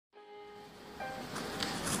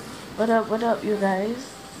What up, you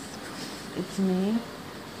guys? It's me,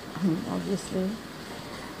 obviously.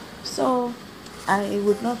 So, I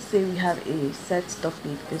would not say we have a set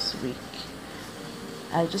topic this week.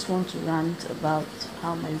 I just want to rant about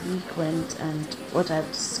how my week went and what I've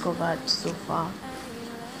discovered so far.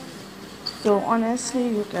 So, honestly,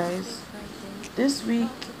 you guys, this week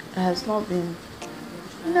has not been,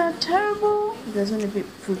 terrible. It has been a bit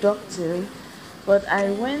productive, but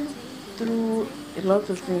I went through a lot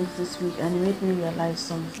of things this week and it made me realize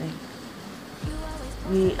something.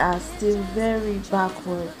 We are still very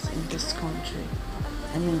backwards in this country.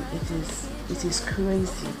 I mean, it is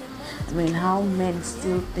crazy. I mean, how men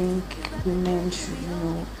still think women should,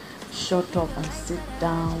 shut up and sit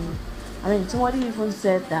down. I mean, somebody even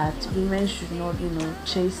said that women should not,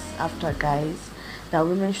 chase after guys. That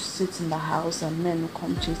women should sit in the house and men will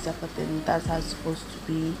come chase after them. That's how it's supposed to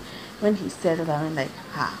be. When he said it, I went like,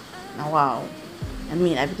 ha, now wow. I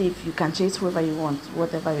mean, I believe you can chase whoever you want,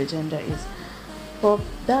 whatever your gender is. But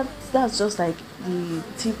that's just like the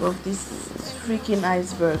tip of this freaking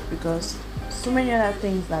iceberg, because so many other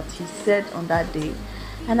things that he said on that day,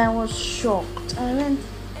 and I was shocked. I went,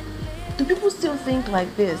 do people still think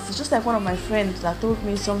like this? It's just like one of my friends that told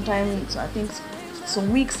me sometimes, I think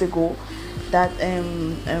some weeks ago, that I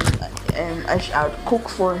would cook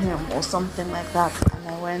for him or something like that, and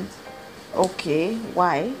I went, okay,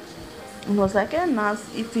 why? And I was like, Nas,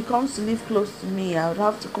 if he comes to live close to me, I would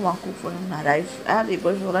have to come and cook for him. And if I have a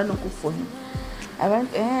boyfriend, I don't cook for him. I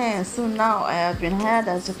went, so now I have been hired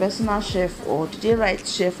as a personal chef, or did they write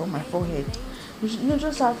chef on my forehead? You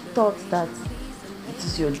just have thought that it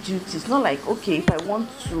is your duty. It's not like, okay, if I want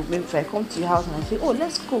to, maybe if I come to your house and I say, oh,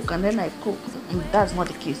 let's cook, and then I cook. That's not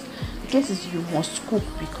the case. The case is you must cook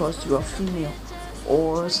because you are female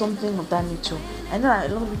or something of that nature. I know a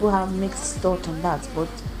lot of people have mixed thought on that, but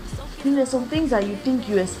there's some things that you think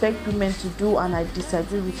you expect women to do, and I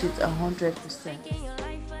disagree with it 100%.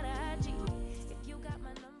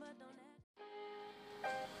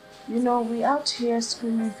 We out here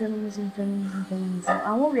screaming feminism, feminism, feminism,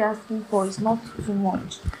 and what we're asking for is not too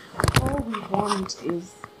much. All we want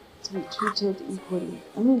is to be treated equally.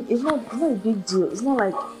 I mean, it's not a big deal. It's not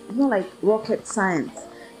like rocket science.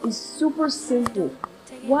 It's super simple.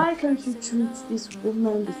 Why can't you treat this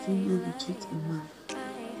woman the same way you treat a man?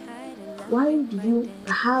 Why do you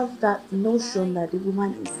have that notion that the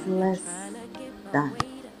woman is less than?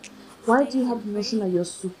 Why do you have the notion that you're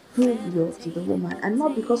superior to the woman? And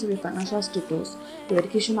not because of your financial status, your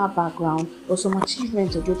educational background, or some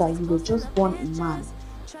achievement or that you were just born a man.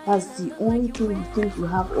 That's the only thing you think you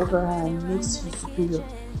have over her and makes you superior.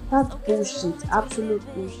 That's bullshit, absolute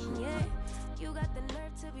bullshit.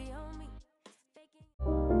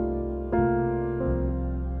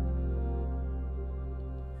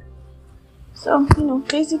 So,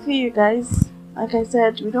 basically, you guys, like I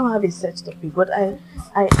said, we don't have a set topic, but I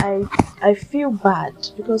feel bad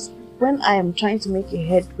because when I am trying to make a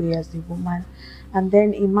headway as a woman, and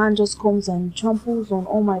then a man just comes and tramples on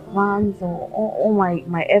all my plans or all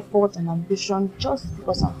my efforts and ambition just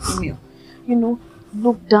because I'm female,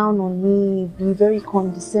 look down on me, be very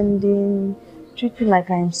condescending, treat me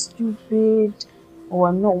like I'm stupid or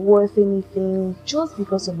I'm not worth anything just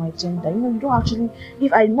because of my gender. You don't actually,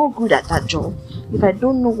 if I'm not good at that job, if I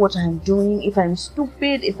don't know what I'm doing, if I'm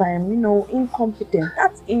stupid, if I'm, incompetent,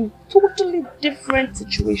 that's a totally different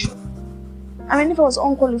situation. I mean, if I was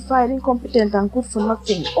unqualified, incompetent, and good for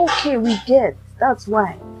nothing, okay, we get, that's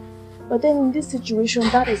why. But then in this situation,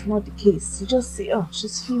 that is not the case. You just say, oh,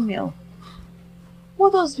 she's female.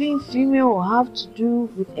 What does being female have to do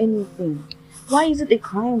with anything? Why is it a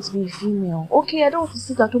crime to be female? Okay, I don't want to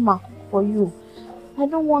sit at home and cook for you. I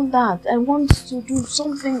don't want that. I want to do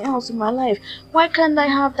something else in my life. Why can't I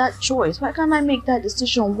have that choice? Why can't I make that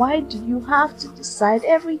decision? Why do you have to decide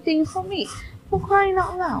everything for me? For crying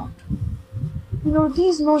out loud.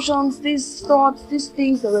 These notions, these thoughts, these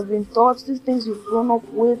things that have been taught, these things we've grown up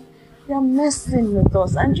with, they are messing with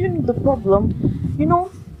us. And the problem?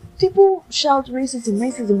 People shout racism,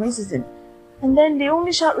 racism, racism. And then they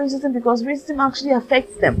only shout racism because racism actually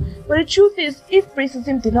affects them. But the truth is, if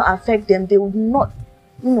racism did not affect them, they would not,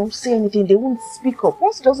 say anything. They won't speak up.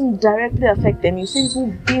 Once it doesn't directly affect them, you see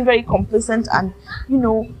people being very complacent and,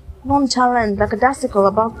 nonchalant, lackadaisical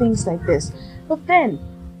about things like this. But then,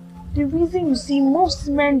 the reason you see most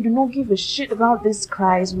men do not give a shit about these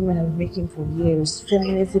cries women have been making for years,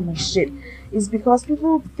 feminism and shit, is because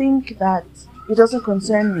people think that it doesn't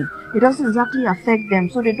concern me. It doesn't exactly affect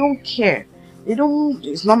them, so they don't care.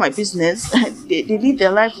 It's not my business. they live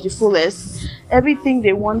their life to the fullest. Everything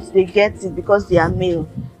they want, they get it because they are male.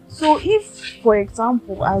 So if, for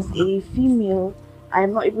example, as a female,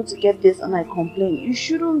 I'm not able to get this and I complain. You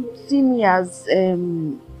shouldn't see me as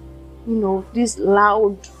this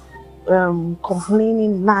loud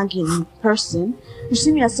complaining, nagging person. You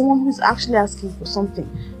see me as someone who's actually asking for something.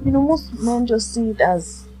 Most men just see it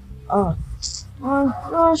as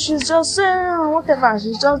she's just whatever,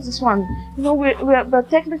 she's just this one. We're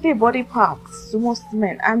technically body parts to most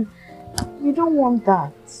men, and we don't want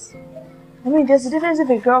that. I mean, there's a difference if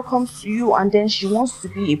a girl comes to you and then she wants to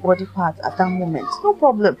be a body part at that moment. No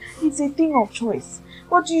problem. It's a thing of choice.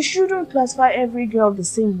 But you shouldn't classify every girl the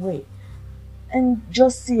same way. And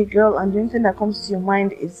just see a girl and the only thing that comes to your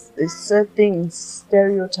mind is a certain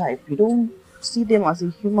stereotype. You don't see them as a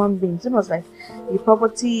human being. Same as like a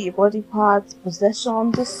property, a body part,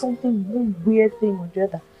 possession, just something one weird thing or the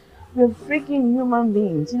other. We're freaking human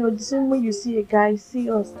beings. The same way you see a guy, see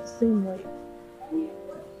us the same way.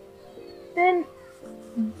 Then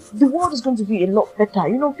the world is going to be a lot better.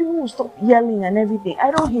 People will stop yelling and everything. I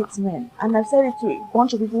don't hate men, and I've said it to a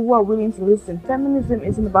bunch of people who are willing to listen. Feminism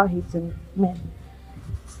isn't about hating men.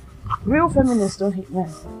 Real feminists don't hate men.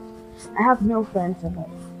 I have male friends and all,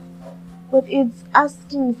 but it's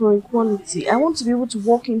asking for equality. I want to be able to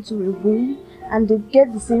walk into a room and they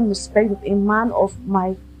get the same respect that a man of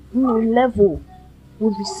my level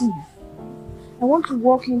would receive. I want to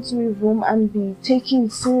walk into a room and be taken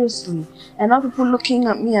seriously, and not people looking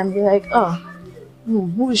at me and be like,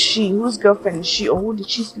 who is she? Whose girlfriend is she? Or who did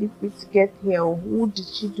she sleep with to get here? Or who did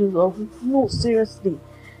she do? Or who? No, seriously.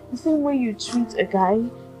 The same way you treat a guy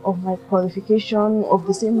of my qualification, of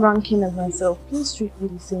the same ranking as myself, please treat me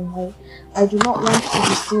the same way. I do not want to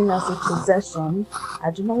be seen as a possession. I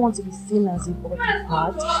do not want to be seen as a body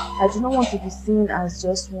part. I do not want to be seen as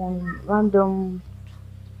just one random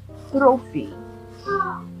trophy.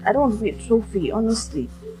 I don't want to be a trophy, honestly.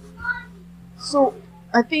 So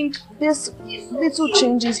I think this little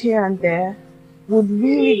changes here and there would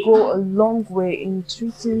really go a long way in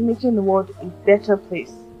making the world a better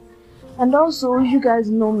place. And also, you guys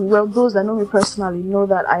know me well. Those that know me personally know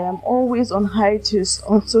that I am always on hiatus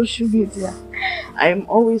on social media. I am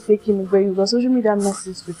always taking a break because social media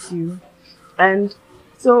messes with you. And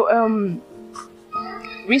so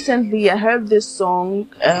recently I heard this song,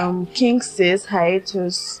 King Says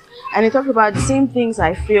Hiatus, and it talked about the same things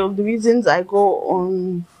I feel, the reasons I go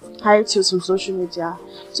on hiatus on social media.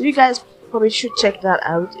 So you guys probably should check that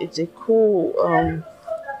out. It's a cool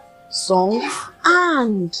song,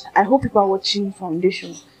 and I hope people are watching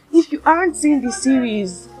Foundation. If you aren't seeing the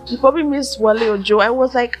series, you probably missed Wale Ojo. I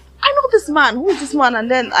was like, I know this man, who is this man? And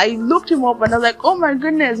then I looked him up and I was like, oh my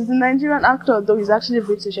goodness, he's a Nigerian actor, though he's actually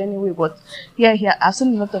British anyway. But yeah, I've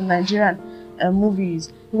seen a lot of Nigerian movies.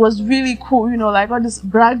 It was really cool, like all this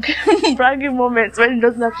bragging moments when it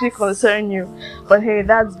doesn't actually concern you. But hey,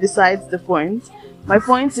 that's besides the point. My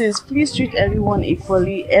point is, please treat everyone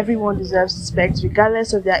equally. Everyone deserves respect,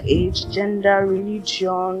 regardless of their age, gender,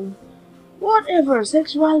 religion, whatever,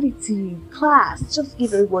 sexuality, class. Just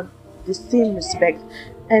give everyone the same respect,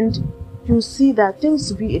 and you'll see that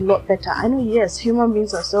things will be a lot better. I know, yes, human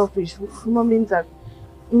beings are selfish, human beings are,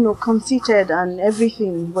 conceited and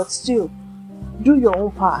everything, but still, do your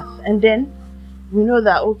own path, and then we know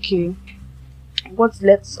that, okay, what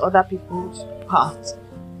lets other people's path.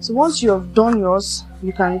 So once you have done yours,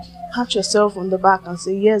 you can pat yourself on the back and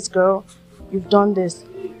say, yes, girl, you've done this.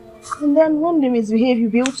 And then when they misbehave, you'll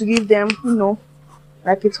be able to give them,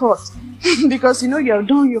 like it's hot. Because you have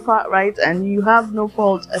done your part right and you have no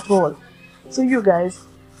fault at all. So you guys,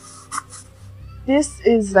 this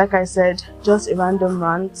is, like I said, just a random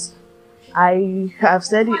rant. I have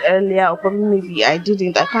said it earlier, or probably maybe I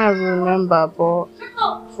didn't, I can't remember, but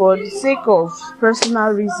for the sake of personal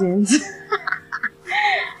reasons,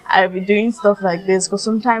 I'll be doing stuff like this, because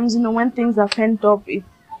sometimes, when things are pent up, it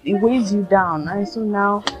weighs you down. And so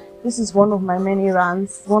now, this is one of my many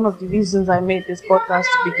rants, one of the reasons I made this podcast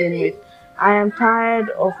to begin with. I am tired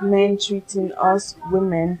of men treating us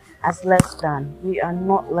women as less than. We are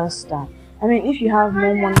not less than. I mean, if you have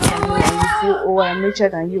more money than me and you feel, oh, I'm richer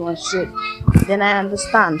than you and shit, then I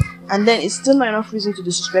understand. And then it's still not enough reason to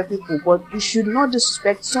disrespect people, but you should not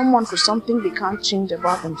disrespect someone for something they can't change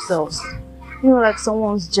about themselves. Like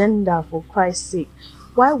someone's gender, for Christ's sake.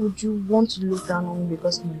 Why would you want to look down on me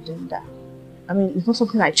because of my gender? I mean, it's not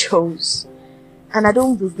something I chose. And I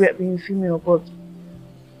don't regret being female, but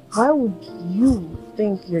why would you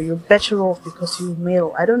think you're better off because you're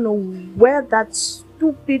male? I don't know where that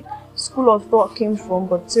stupid school of thought came from,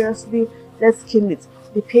 but seriously, let's kill it.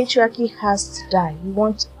 The patriarchy has to die. We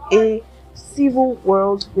want a civil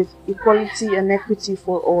world with equality and equity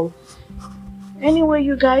for all. Anyway,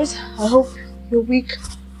 you guys, I hope your week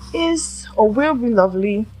is or will be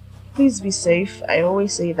lovely. please be safe. I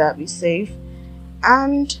always say that, be safe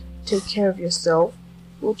and take care of yourself.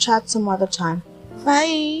 We'll chat some other time.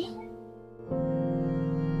 Bye.